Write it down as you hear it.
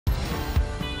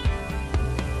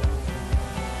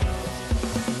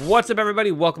What's up,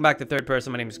 everybody? Welcome back to Third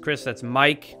Person. My name is Chris. That's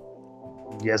Mike.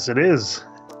 Yes, it is.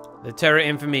 The Terror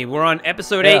Infamy. We're on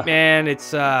episode 8, man.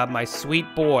 It's my sweet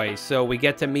boy. So we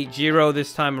get to meet Jiro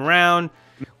this time around.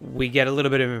 We get a little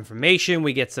bit of information.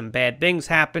 We get some bad things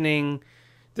happening.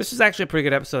 This is actually a pretty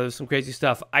good episode. There's some crazy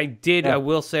stuff. I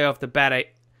will say off the bat,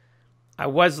 I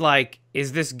was like,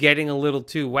 is this getting a little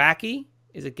too wacky?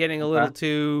 Is it getting a little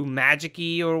too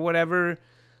magic-y or whatever?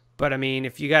 But, I mean,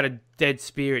 if you got a dead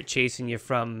spirit chasing you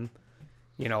from,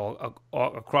 you know,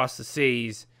 across the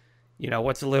seas, you know,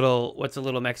 what's a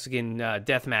little Mexican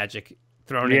death magic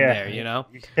thrown in there, you know?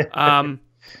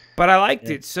 But I liked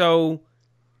it. So,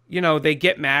 you know, they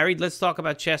get married. Let's talk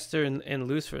about Chester and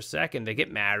Luz for a second. They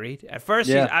get married. At first,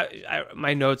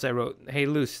 my notes I wrote, hey,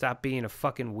 Luz, stop being a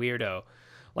fucking weirdo.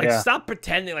 Like, stop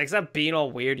pretending. Like, stop being all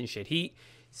weird and shit.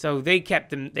 So they kept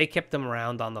them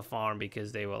around on the farm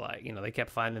because they were like, you know, they kept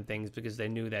finding things because they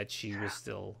knew that she was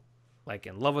still like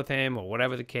in love with him or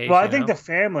whatever the case. Well, I think the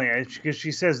family, because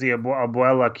she says the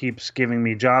abuela keeps giving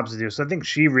me jobs to do. So I think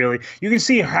she really, you can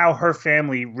see how her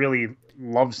family really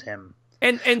loves him.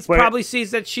 And probably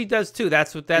sees that she does too.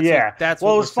 That's what well,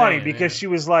 it was funny because she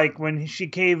was like, when she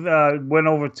went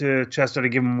over to Chester to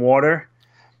give him water,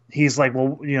 he's like,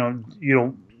 well, you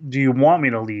know, do you want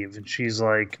me to leave? And she's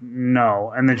like,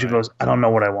 no. And then she goes, I don't know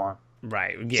what I want.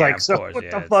 Right. Yeah, it's like, of so course. What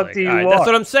yeah, the fuck do you want? That's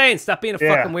what I'm saying. Stop being a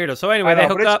fucking weirdo. So anyway, they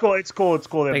hook up. It's cool.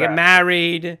 They get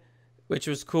married, which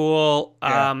was cool.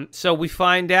 Yeah. So we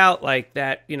find out like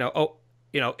that,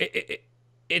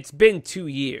 it's been 2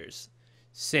 years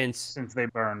since they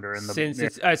burned her in the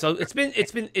so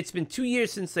it's been 2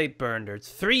 years since they burned her. It's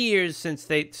 3 years since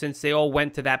they all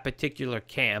went to that particular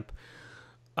camp.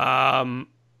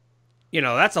 You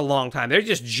know, that's a long time. They're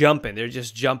just jumping.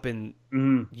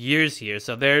 Years here.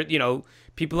 So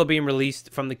people are being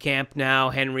released from the camp now.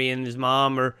 Henry and his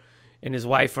mom and his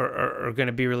wife are going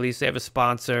to be released. They have a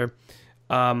sponsor.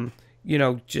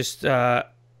 Just that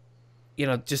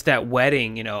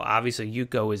wedding, you know, obviously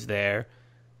Yuko is there.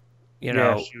 You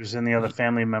know, she was in the other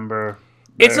family member.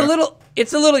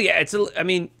 I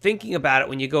mean, thinking about it,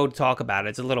 when you go talk about it,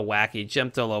 it's a little wacky. It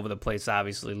jumped all over the place,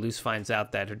 obviously. Luz finds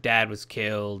out that her dad was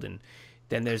killed, and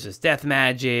then there's this death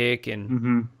magic,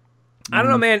 and I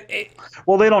don't know, man.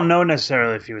 Well, they don't know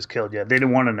necessarily if he was killed yet. They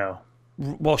didn't want to know.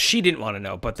 Well, she didn't want to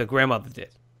know, but the grandmother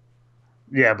did.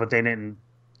 Yeah, but they didn't.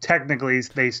 Technically,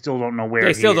 they still don't know where.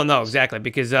 They still don't know exactly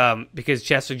because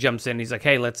Chester jumps in. He's like,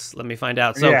 "Hey, let me find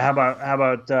out." So yeah, how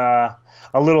about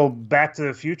a little Back to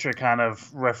the Future kind of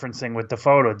referencing with the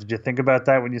photo? Did you think about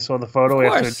that when you saw the photo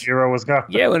after Jiro was gone?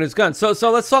 Yeah, when it's gone. So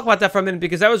let's talk about that for a minute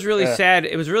because that was really sad.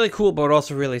 It was really cool, but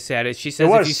also really sad. She says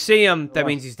if you see him, that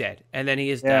means he's dead, and then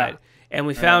he is dead. And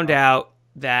we found out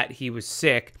that he was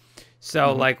sick.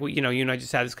 So like you and I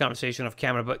just had this conversation off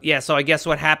camera, but yeah. So I guess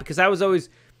what happened, because I was always,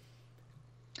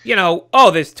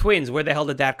 there's twins. Where the hell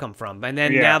did that come from? And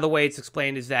then now the way it's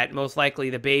explained is that most likely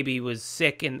the baby was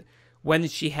sick, and when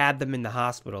she had them in the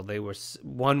hospital,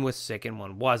 one was sick and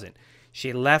one wasn't.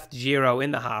 She left Jiro in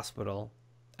the hospital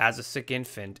as a sick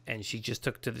infant, and she just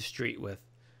took to the street with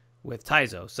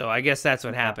Taizo. So I guess that's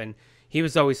what happened. He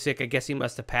was always sick. I guess he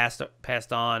must have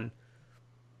passed on.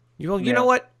 You know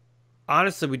what?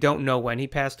 Honestly, we don't know when he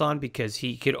passed on because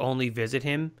he could only visit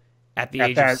him at the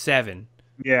age of 7.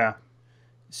 Yeah.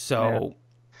 So,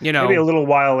 maybe a little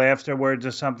while afterwards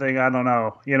or something. I don't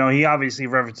know. He obviously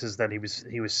references that he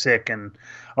was sick, and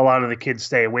a lot of the kids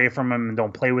stay away from him and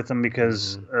don't play with him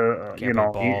because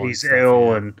he's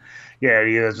ill and he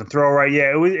doesn't throw right.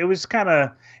 Yeah, it was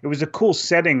a cool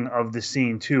setting of the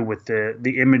scene too, with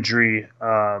the imagery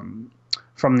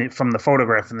from the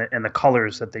photograph and the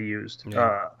colors that they used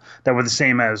that were the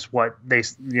same as what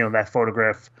that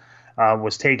photograph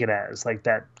was taken as, like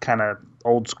that kind of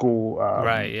old school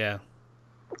sepia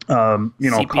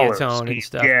colors. Tone and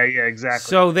stuff. Yeah, exactly.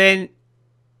 So then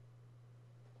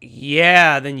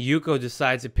Yuko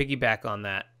decides to piggyback on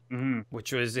that,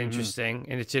 which was interesting.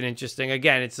 And it's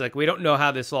again, it's like we don't know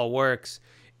how this all works.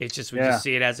 It's just we just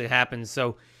see it as it happens.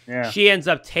 So she ends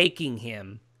up taking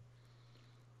him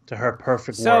to her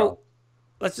perfect world. So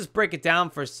let's just break it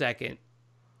down for a second.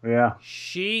 Yeah.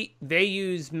 They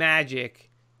use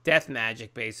magic, death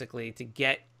magic, basically, to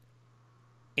get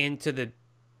into there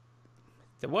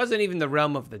wasn't even the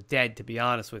realm of the dead, to be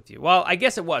honest with you. Well, I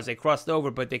guess it was. They crossed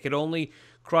over, but they could only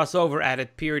cross over at a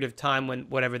period of time when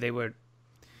whatever they were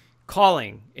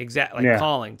calling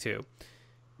to.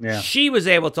 Yeah. She was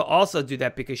able to also do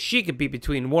that because she could be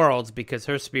between worlds because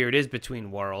her spirit is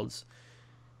between worlds.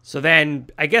 So then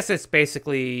I guess it's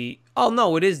basically,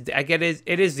 it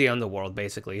is the underworld,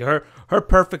 basically. Her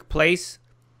perfect place,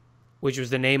 which was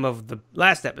the name of the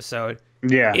last episode,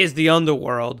 is the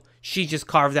underworld. She just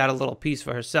carved out a little piece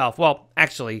for herself. Well,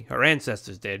 actually, her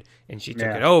ancestors did, and she took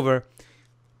it over.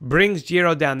 Brings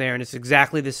Jiro down there, and it's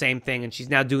exactly the same thing, and she's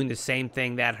now doing the same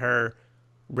thing that her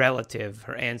relative,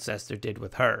 her ancestor, did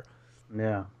with her.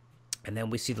 Yeah. And then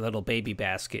we see the little baby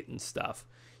basket and stuff.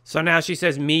 So now she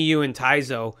says Miyu and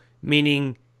Taizo,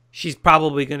 meaning she's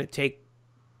probably going to take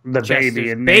the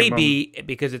baby and baby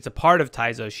because it's a part of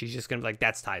Taizo. She's just going to be like,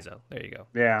 that's Taizo. There you go.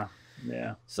 Yeah.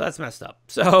 Yeah. So that's messed up.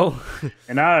 So,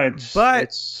 and now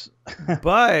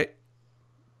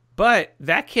but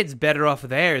that kid's better off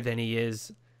there than he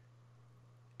is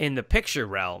in the picture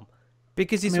realm.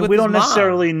 Because he's with we his don't mom.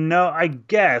 necessarily know, I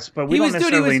guess, but we don't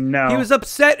necessarily know. He was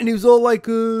upset, and he was all like,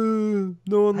 no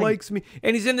one likes me.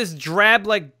 And he's in this drab,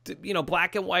 like,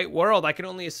 black and white world. I can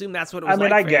only assume that's what it was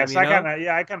like I for guess. him,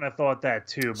 I kind of thought that,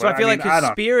 too. But so I feel like his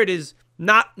spirit is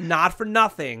not for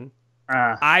nothing.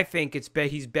 I think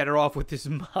he's better off with his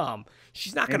mom.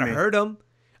 She's not going to hurt him.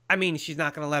 I mean, she's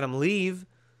not going to let him leave.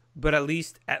 But at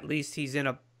least he's in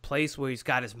a place where he's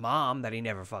got his mom that he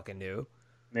never fucking knew.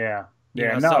 Yeah.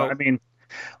 Yeah, I mean,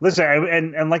 listen,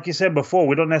 and like you said before,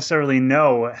 we don't necessarily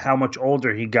know how much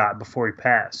older he got before he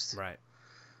passed. Right.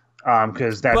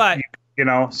 Because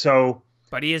that, so.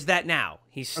 But he is that now.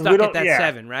 He's stuck at that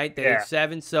 7, right? That age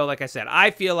 7. So, like I said,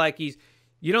 I feel like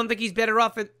you don't think he's better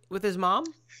off with his mom?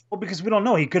 Well, because we don't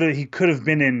know. He could have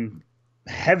been in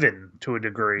heaven to a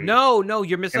degree. No,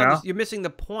 you're missing the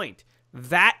point.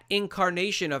 That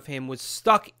incarnation of him was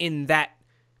stuck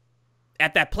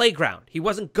at that playground. He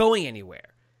wasn't going anywhere.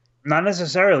 Not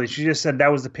necessarily. She just said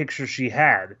that was the picture she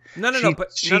had. No.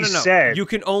 She said you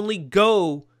can only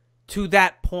go to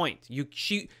that point.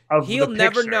 He'll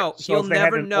never know. He'll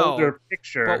never know.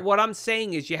 But what I'm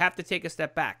saying is you have to take a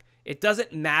step back. It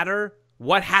doesn't matter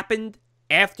what happened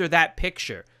after that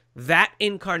picture. That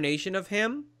incarnation of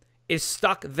him is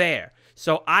stuck there.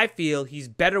 So I feel he's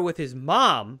better with his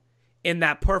mom in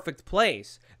that perfect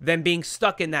place than being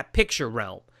stuck in that picture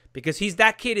realm. Because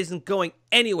that kid isn't going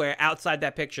anywhere outside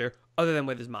that picture other than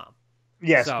with his mom.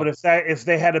 Yes, but if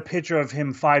they had a picture of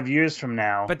him 5 years from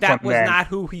now, but that was not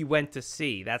who he went to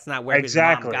see. That's not where his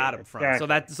mom got him from.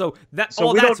 Exactly. So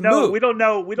all that's moot. We don't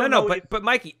know. But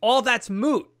Mikey, all that's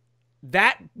moot.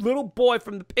 That little boy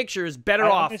from the picture is better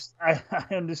off. I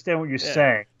understand what you're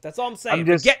saying. That's all I'm saying.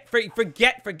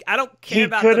 Forget. I don't care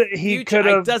about the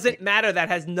future. It doesn't matter. That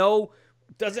has no.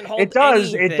 Doesn't hold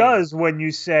anything. It does when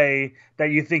you say that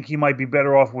you think he might be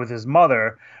better off with his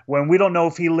mother when we don't know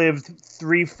if he lived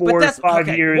 3, 4, 5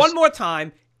 years. One more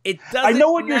time. It doesn't matter. I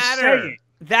know what you're saying.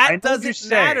 That doesn't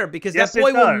matter because that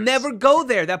boy will never go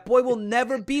there. That boy will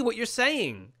never be what you're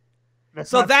saying.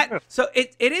 So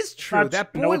it is true.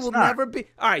 That boy will never be.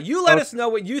 All right, you let us know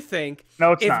what you think.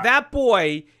 No, it's not. If that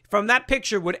boy from that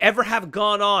picture would ever have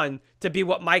gone on to be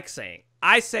what Mike's saying.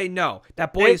 I say no.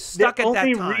 That boy is stuck at that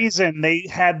time. The only reason they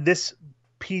had this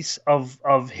piece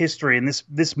of history and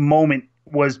this moment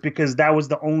was because that was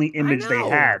the only image they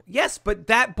had. Yes, but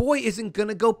that boy isn't going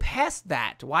to go past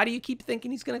that. Why do you keep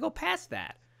thinking he's going to go past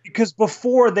that? Because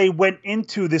before they went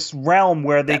into this realm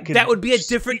where they could... That would be a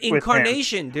different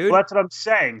incarnation, dude. Well, that's what I'm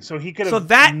saying. So he could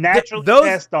have naturally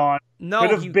passed on. No,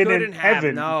 could have been in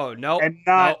heaven. No. And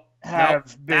not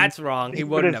have been... That's wrong. He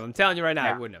wouldn't have. I'm telling you right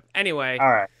now, he wouldn't have. Anyway. All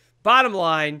right. Bottom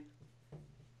line,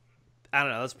 I don't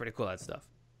know. That's pretty cool, that stuff.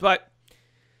 But,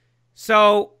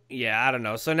 so, yeah, I don't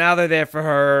know. So now they're there for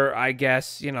her, I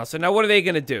guess, So now what are they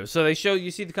going to do? So they show, you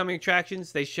see the coming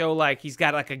attractions? They show, like, he's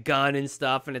got, like, a gun and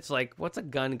stuff. And it's like, what's a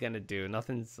gun going to do?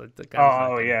 Nothing's, the gun's not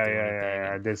gonna do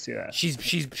anything. I did see that.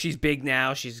 She's big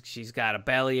now. She's got a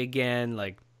belly again.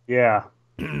 Like, yeah.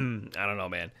 I don't know,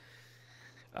 man.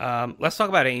 Let's talk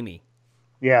about Amy.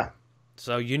 Yeah.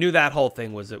 So you knew that whole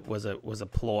thing was a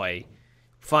ploy.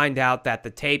 Find out that the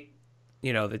tape,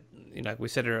 like we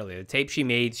said earlier, the tape she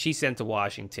made, she sent to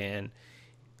Washington,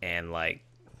 and like,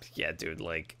 yeah, dude,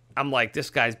 like I'm like, this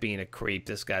guy's being a creep.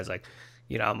 This guy's like,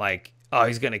 I'm like, oh,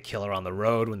 he's gonna kill her on the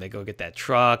road when they go get that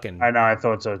truck. And I know, I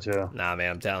thought so too. Nah,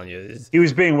 man, I'm telling you, he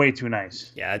was being way too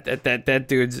nice. Yeah, that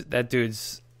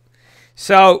dude's.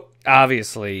 So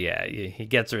obviously, yeah, he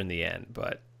gets her in the end,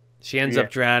 but. She ends up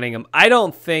drowning him. I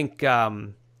don't think I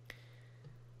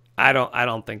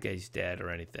don't think he's dead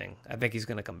or anything. I think he's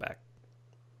gonna come back.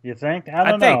 You think? I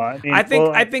don't know.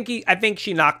 I think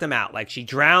she knocked him out. Like she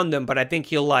drowned him, but I think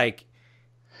he'll like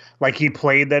he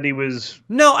played that he was.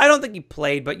 No, I don't think he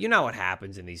played, but you know what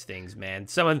happens in these things, man.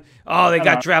 Someone they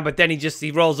got drowned, but then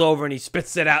he rolls over and he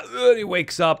spits it out. He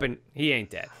wakes up and he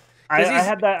ain't dead. I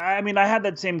had that. I mean, I had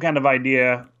that same kind of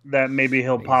idea that maybe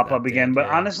he'll pop up again. But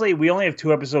honestly, we only have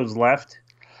 2 episodes left.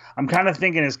 I'm kind of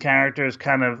thinking his character is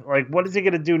kind of like, what is he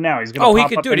gonna do now? He's gonna he pop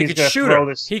could up do it. and He he's could gonna shoot throw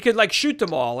her. this. He could like shoot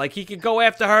them all. Like he could go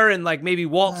after her and like maybe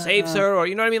Walt saves her, or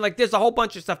you know what I mean. Like there's a whole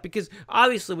bunch of stuff because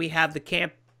obviously we have the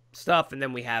camp stuff and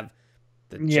then we have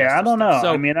the Yeah, I don't know.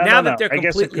 So I mean, now that they're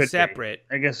completely separate,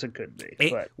 I guess it could be.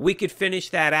 But we could finish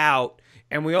that out,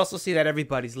 and we also see that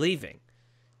everybody's leaving.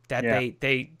 That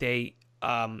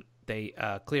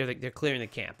they're clearing the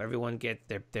camp. Everyone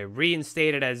they're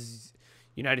reinstated as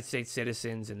United States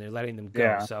citizens, and they're letting them go.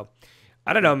 Yeah. So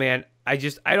I don't know, man. I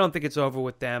don't think it's over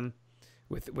with them,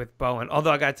 with Bowen.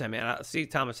 Although I got to tell you, man, I see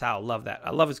Thomas Howell. Love that. I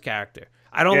love his character.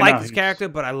 I don't like his character,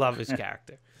 but I love his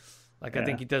character. Like I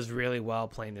think he does really well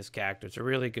playing this character. It's a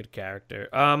really good character.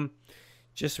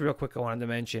 Just real quick, I wanted to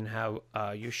mention how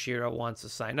Yoshiro wants to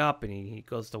sign up, and he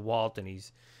goes to Walt, and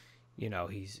he's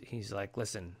like,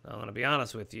 listen, I'm gonna be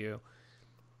honest with you.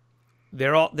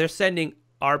 They're sending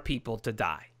our people to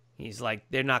die. He's like,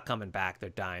 they're not coming back. They're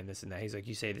dying. This and that. He's like,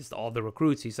 you say this to all the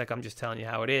recruits. He's like, I'm just telling you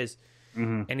how it is.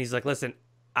 Mm-hmm. And he's like, listen,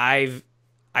 he's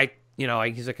like,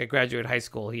 I graduated high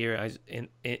school here. I was in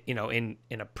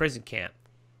a prison camp.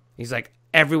 He's like,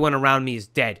 everyone around me is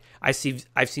dead. I've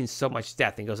seen so much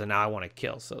death. And he goes, and now I want to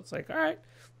kill. So it's like, all right.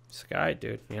 It's like, all right,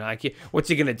 dude. You know, what's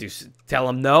he gonna do? Tell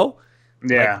him no?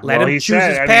 Yeah, like, let him choose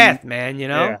his path, man. You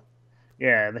know.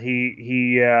 Yeah.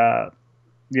 He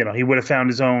would have found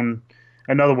his own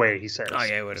another way. He says. Oh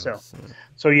yeah, he would have.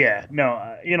 So yeah,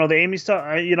 no, the Amy stuff.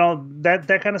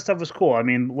 That kind of stuff was cool. I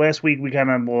mean, last week we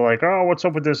kind of were like, oh, what's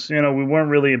up with this? We weren't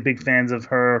really big fans of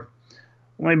her.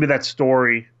 Maybe that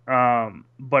story.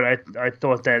 But I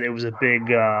thought that it was a big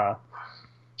a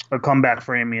comeback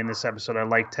for Amy in this episode. I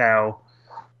liked how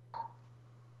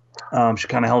she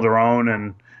kind of held her own,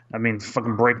 and I mean,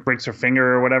 fucking breaks her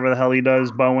finger or whatever the hell he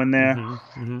does, Bowen there.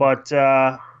 Mm-hmm. But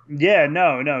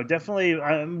no, definitely.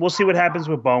 We'll see what happens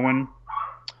with Bowen.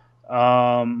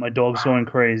 My dog's going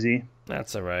crazy.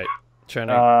 That's all right.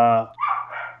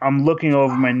 I'm looking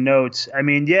over my notes. I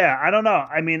mean, yeah, I don't know.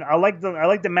 I mean, I like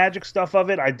the magic stuff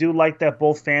of it. I do like that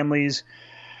both families,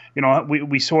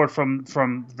 we saw it from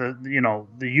the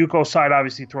the Yuko side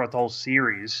obviously throughout the whole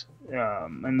series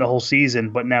and the whole season,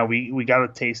 but now we got a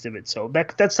taste of it. So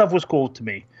that stuff was cool to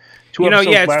me. 2 episodes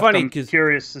it's left. funny I'm because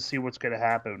curious to see what's going to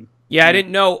happen. Yeah, I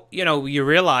didn't know. You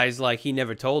realize like he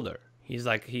never told her.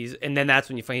 And then that's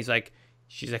when you find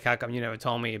she's like, how come you never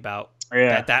told me about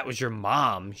that was your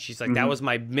mom? She's like, that was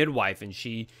my midwife, and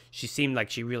she seemed like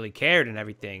she really cared and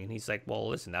everything. And he's like, well,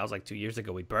 listen, that was like 2 years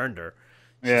ago. We burned her.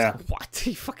 She's like, what?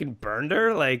 He fucking burned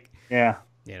her? Like, yeah.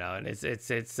 And it's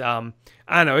I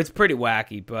don't know, it's pretty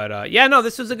wacky, but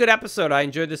this was a good episode. I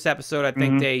enjoyed this episode. I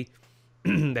think they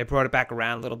they brought it back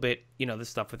around a little bit, this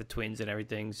stuff with the twins and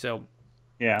everything. So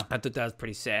yeah, I thought that was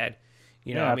pretty sad.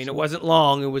 I mean, it wasn't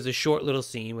long. It was a short little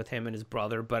scene with him and his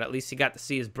brother, but at least he got to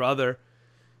see his brother,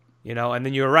 and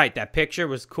then you were right. That picture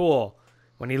was cool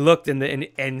when he looked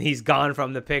and he's gone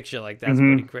from the picture. Like, that's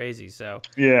pretty crazy. So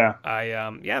yeah,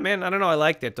 man, I don't know. I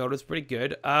liked it. Thought it was pretty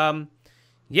good.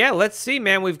 Let's see,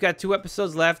 man. We've got 2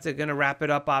 episodes left. They're going to wrap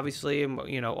it up, obviously, and,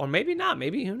 or maybe not.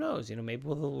 Maybe, who knows? Maybe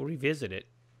we'll revisit it.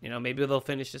 Maybe they'll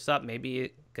finish this up.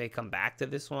 Maybe they come back to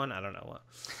this one. I don't know.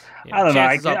 I don't know.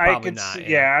 I could not.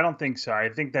 Yeah, I don't think so. I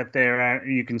think that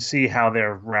you can see how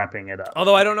they're wrapping it up.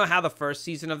 Although I don't know how the first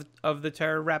season of The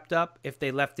Terror wrapped up. If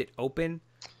they left it open,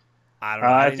 I don't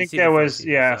know. I think there was,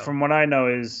 season, from what I know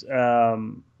is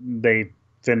they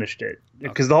finished it.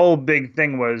 Because the whole big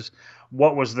thing was,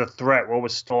 what was the threat? What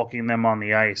was stalking them on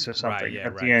the ice or something?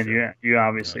 At the end, you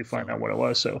obviously find out what it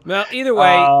was. So, well, either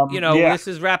way, this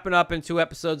is wrapping up in 2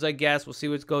 episodes, I guess. We'll see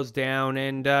what goes down,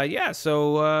 and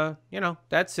so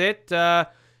that's it.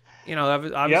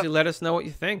 Obviously, let us know what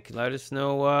you think. Let us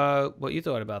know what you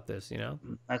thought about this.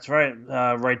 That's right.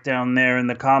 Right down there in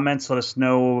the comments, let us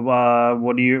know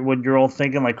what you're all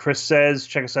thinking. Like Chris says,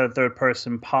 check us out at Third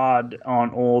Person Pod on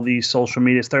all the social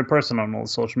medias. Third Person on all the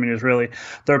social medias, really.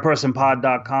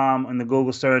 ThirdPersonPod.com, and the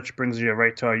Google search brings you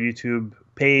right to our YouTube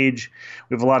page.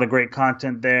 We have a lot of great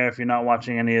content there. If you're not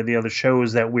watching any of the other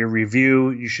shows that we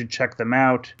review, you should check them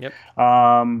out. Yep.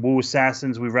 Wu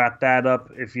Assassins, we wrapped that up.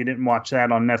 If you didn't watch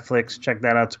that on Netflix, check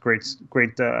that out. It's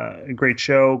a great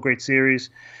show, great series.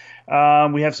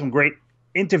 We have some great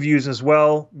interviews as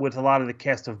well with a lot of the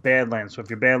cast of Badlands. So if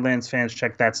you're Badlands fans,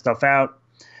 check that stuff out.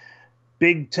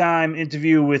 big time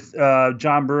interview with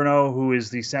John Bruno, who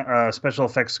is the special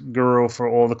effects guru for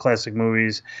all the classic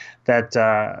movies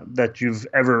that you've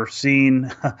ever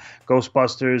seen: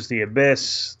 Ghostbusters, The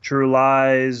Abyss, True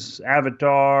Lies,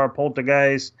 Avatar,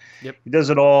 Poltergeist. Yep. He does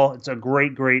it all. It's a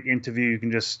great interview. You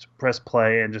can just press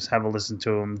play and just have a listen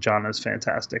to him. John is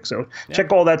fantastic. So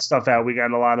check all that stuff out. We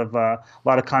got a lot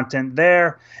of content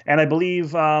there, and I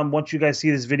believe once you guys see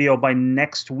this video by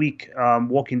next week,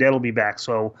 Walking Dead will be back.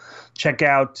 So check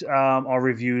out our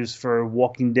reviews for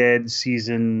Walking Dead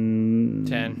season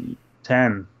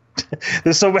 10.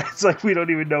 There's so much, it's like we don't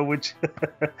even know which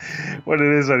what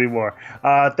it is anymore.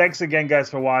 Thanks again, guys,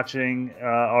 for watching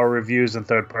our reviews in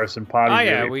third person pod.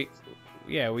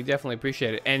 We definitely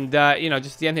appreciate it. And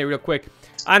just to end here real quick,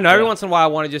 I know every once in a while I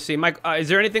want to just see Mike. Is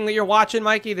there anything that you're watching,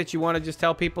 Mikey, that you want to just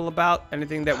tell people about?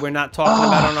 Anything that we're not talking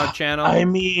about on our channel? I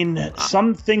mean,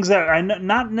 some things that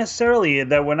not necessarily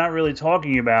that we're not really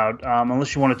talking about,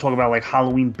 unless you want to talk about like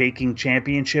Halloween Baking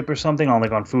Championship or something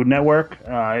on Food Network.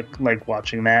 I like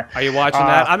watching that. Are you watching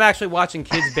that? I'm actually watching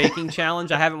Kids Baking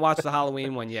Challenge. I haven't watched the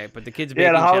Halloween one yet, but the Kids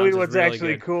Baking Challenge Halloween is one's really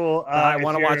actually good. cool. I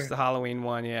want to watch the Halloween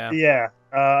one. Yeah.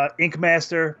 Ink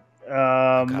Master.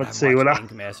 Let's see what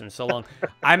Ink Master in so long.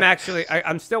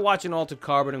 I'm still watching Altered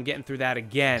Carbon. I'm getting through that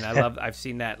again. I've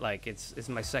seen that, like it's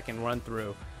my second run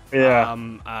through. Yeah.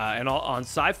 And on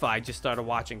Sci-Fi, I just started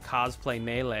watching Cosplay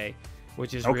Melee,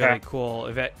 which is really cool.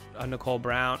 Yvette Nicole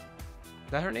Brown.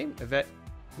 Is that her name? Yvette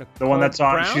Nicole the one that's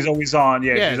on. Brown? She's always on.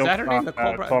 Yeah. Is that her name?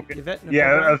 Nicole Brown. Yvette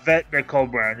Nicole Brown? Yvette Nicole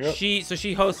Brown. Yep.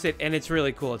 She hosts it, and it's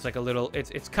really cool. It's like a little.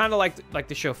 It's kind of like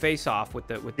the show Face Off with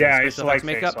the special effects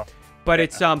makeup. But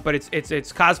it's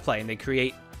cosplay, and they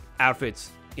create outfits,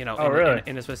 in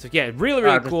a specific. Yeah,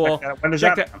 really cool. When is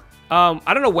that?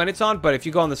 I don't know when it's on, but if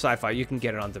you go on the Sci-Fi, you can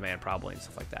get it on demand probably and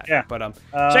stuff like that. Yeah. But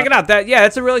check it out.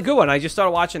 That's a really good one. I just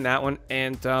started watching that one,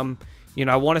 and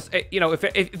I want to,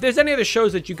 if there's any other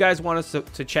shows that you guys want us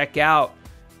to check out,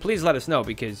 please let us know,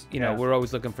 because we're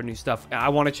always looking for new stuff. I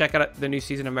want to check out the new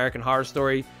season of American Horror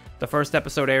Story. The first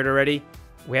episode aired already.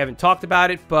 We haven't talked about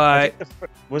it, but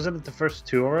wasn't it the first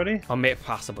two already? Oh,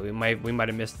 possibly. We might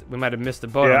have missed the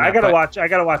boat. Yeah, on that, I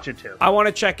gotta watch it too. I want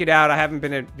to check it out. I haven't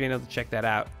been able to check that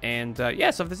out. And so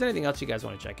if there's anything else you guys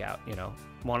want to check out,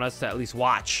 want us to at least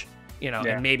watch,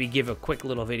 and maybe give a quick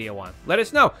little video on, let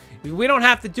us know. We don't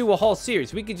have to do a whole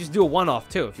series. We could just do a one-off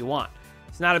too if you want.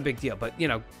 It's not a big deal, but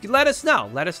let us know.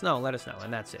 Let us know,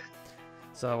 and that's it.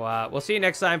 So we'll see you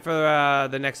next time for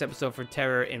the next episode for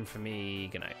Terror Infamy.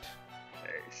 Good night.